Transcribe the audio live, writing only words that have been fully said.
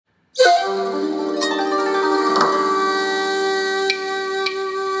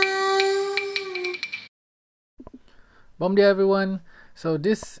Bom dia everyone. So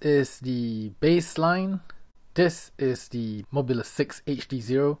this is the baseline. This is the Mobile 6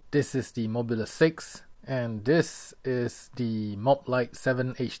 HD0. This is the Mobile 6. And this is the Moblite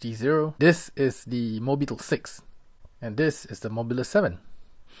 7 HD0. This is the Mobile 6. And this is the Mobile 7.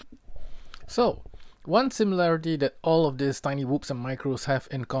 So, one similarity that all of these tiny whoops and micros have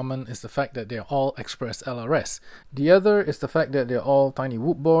in common is the fact that they're all Express LRS. The other is the fact that they're all tiny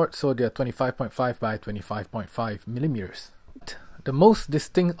whoop boards, so they're 25.5 by 25.5 millimeters. The most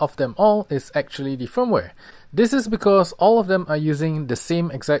distinct of them all is actually the firmware. This is because all of them are using the same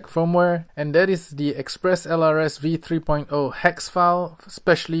exact firmware, and that is the Express LRS V3.0 hex file,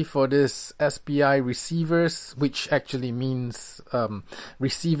 especially for this SPI receivers, which actually means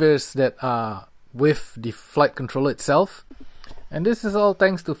receivers that are with the flight controller itself. And this is all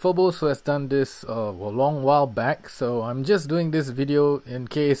thanks to Phobos, who has done this a long while back. So I'm just doing this video in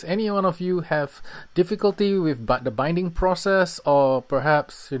case any one of you have difficulty with the binding process, or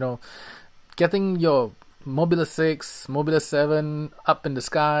perhaps, getting your Mobile 6, Mobile 7 up in the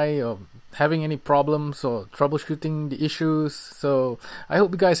sky, or having any problems or troubleshooting the issues. So I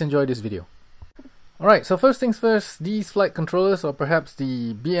hope you guys enjoy this video. Alright, so first things first, these flight controllers, or perhaps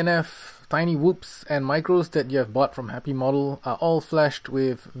the BNF tiny whoops and micros that you have bought from Happymodel, are all flashed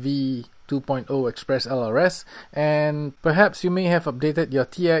with V2.0 Express LRS, and perhaps you may have updated your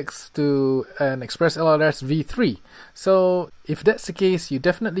TX to an Express LRS V3. So if that's the case, you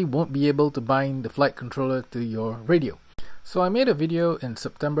definitely won't be able to bind the flight controller to your radio. So I made a video in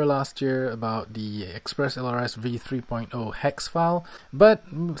September last year about the Express LRS V3.0 hex file, but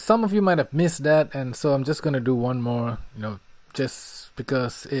some of you might have missed that, and so I'm just going to do one more, just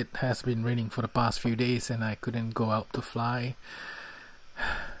because it has been raining for the past few days and I couldn't go out to fly.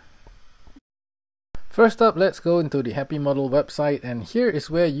 First up, let's go into the Happymodel website, and here is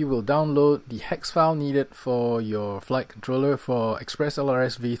where you will download the hex file needed for your flight controller for Express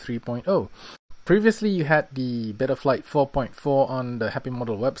LRS V3.0. Previously, you had the Betaflight 4.4 on the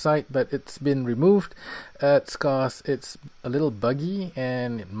Happymodel website, but it's been removed. It's because it's a little buggy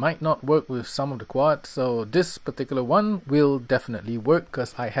and it might not work with some of the quads. So this particular one will definitely work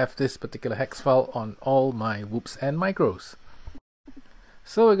because I have this particular hex file on all my whoops and micros.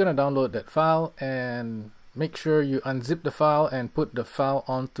 So we're going to download that file, and make sure you unzip the file and put the file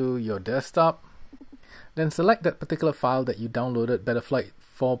onto your desktop. Then select that particular file that you downloaded, Betaflight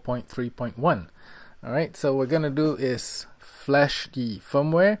 4.3.1. Alright, so what we're going to do is flash the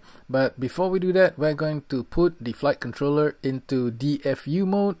firmware, but before we do that, we're going to put the flight controller into DFU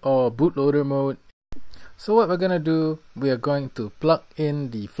mode, or bootloader mode. So what we're going to do, we are going to plug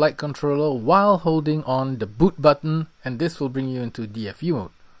in the flight controller while holding on the boot button, and this will bring you into DFU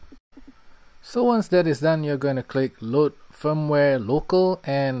mode. So once that is done, you're going to click load firmware local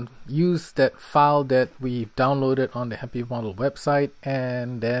and use that file that we've downloaded on the Happymodel website,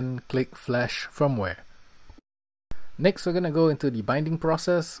 and then click flash firmware. Next, we're going to go into the binding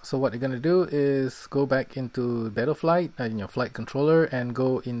process. So what you're going to do is go back into Betaflight in your flight controller and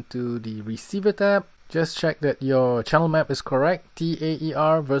go into the receiver tab. Just check that your channel map is correct,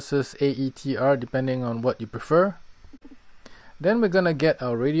 TAER versus AETR, depending on what you prefer. Then we're gonna get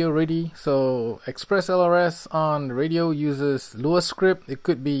our radio ready. So Express LRS on the radio uses Lua script. It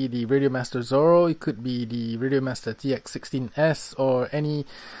could be the Radiomaster Zorro, it could be the Radiomaster TX16S, or any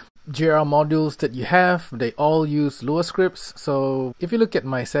JR modules that you have. They all use Lua scripts. So if you look at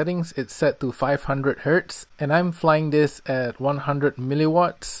my settings, it's set to 500 Hz, and I'm flying this at 100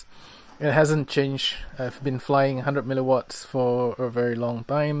 milliwatts. It hasn't changed. I've been flying 100 milliwatts for a very long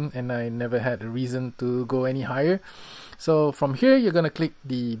time, and I never had a reason to go any higher. So from here, you're going to click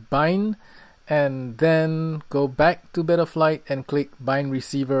the bind, and then go back to Betaflight and click bind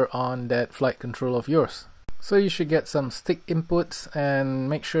receiver on that flight control of yours. So you should get some stick inputs, and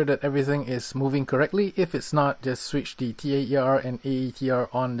make sure that everything is moving correctly. If it's not, just switch the TAER and AETR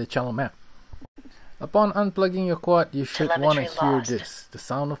on the channel map. Upon unplugging your quad, you should want to hear this, the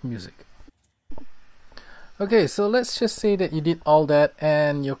sound of music. Okay, so let's just say that you did all that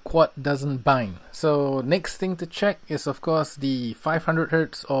and your quad doesn't bind. So next thing to check is, of course, the 500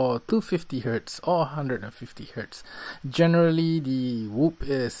 Hz or 250 Hz or 150 Hz. Generally, the whoop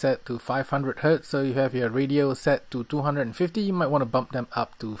is set to 500 Hz, so you have your radio set to 250, you might want to bump them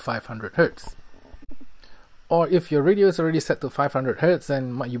up to 500 Hz. Or if your radio is already set to 500 Hz,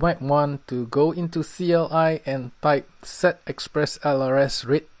 then you might want to go into CLI and type set Express LRS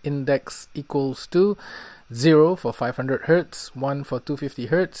rate index equals to 0 for 500 Hz, 1 for 250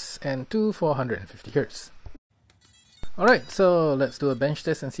 Hz, and 2 for 150 Hz. Alright, so let's do a bench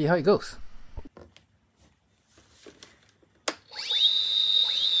test and see how it goes.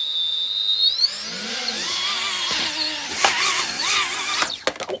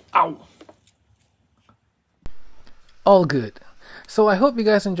 all good. So I hope you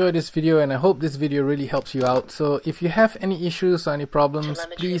guys enjoyed this video, and I hope this video really helps you out. So if you have any issues or any problems,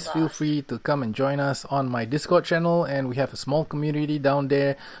 please feel free to come and join us on my Discord channel, and we have a small community down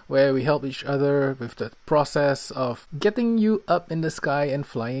there where we help each other with the process of getting you up in the sky and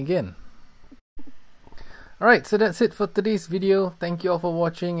flying again. Alright, so that's it for today's video. Thank you all for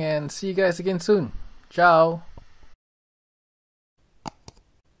watching, and see you guys again soon. Ciao!